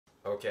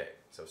Okay,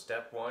 so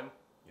step 1,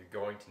 you're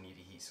going to need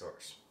a heat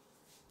source.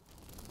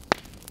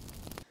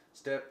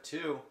 Step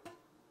 2,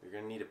 you're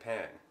going to need a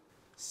pan.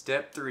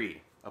 Step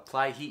 3,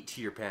 apply heat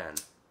to your pan.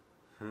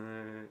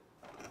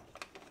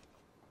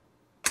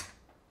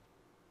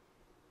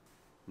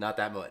 Not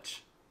that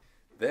much.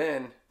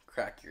 Then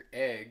crack your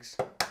eggs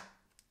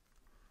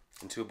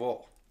into a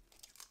bowl.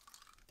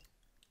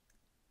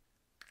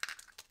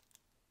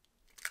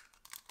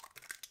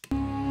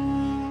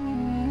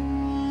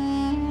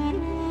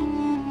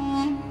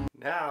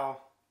 Now,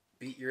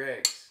 beat your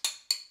eggs.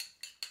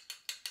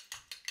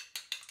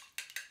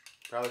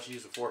 Probably should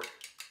use a fork.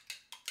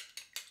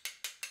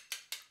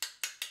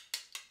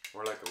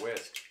 Or like a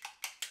whisk.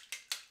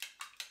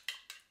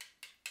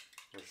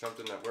 Or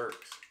something that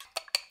works.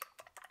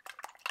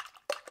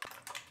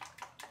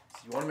 So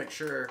you want to make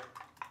sure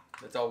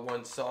that's all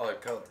one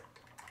solid color.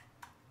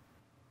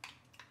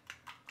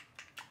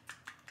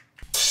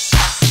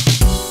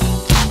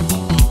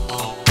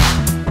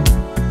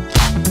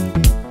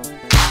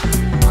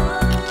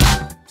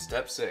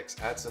 Step 6,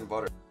 add some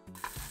butter.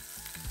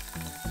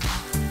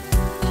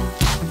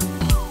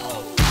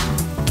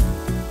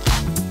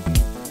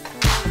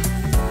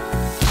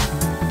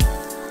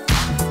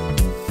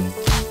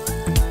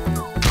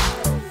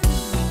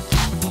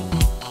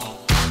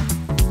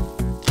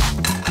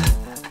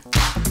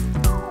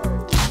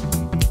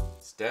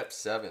 Step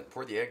 7,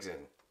 pour the eggs in.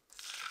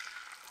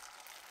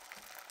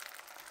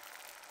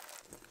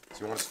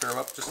 So you want to stir them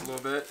up just a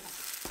little bit.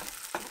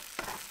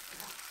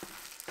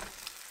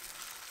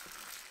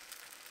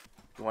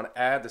 You want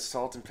to add the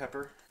salt and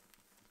pepper,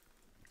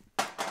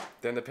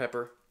 then the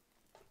pepper.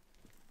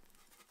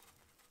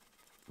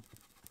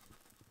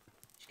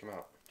 Just come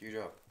out, do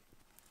your job.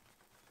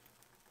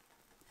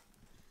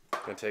 I'm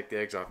going to take the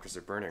eggs off because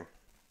they're burning.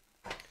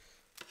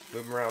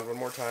 Move them around one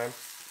more time.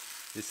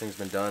 This thing's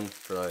been done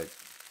for like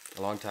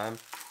a long time.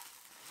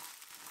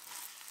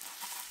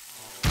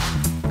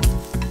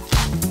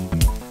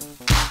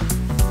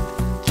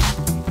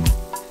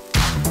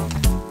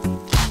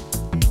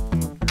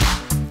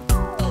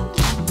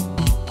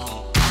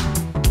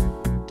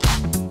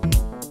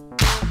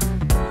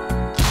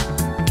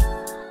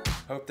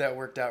 Hope that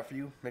worked out for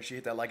you. Make sure you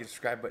hit that like and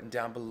subscribe button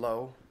down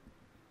below.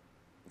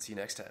 And see you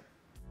next time.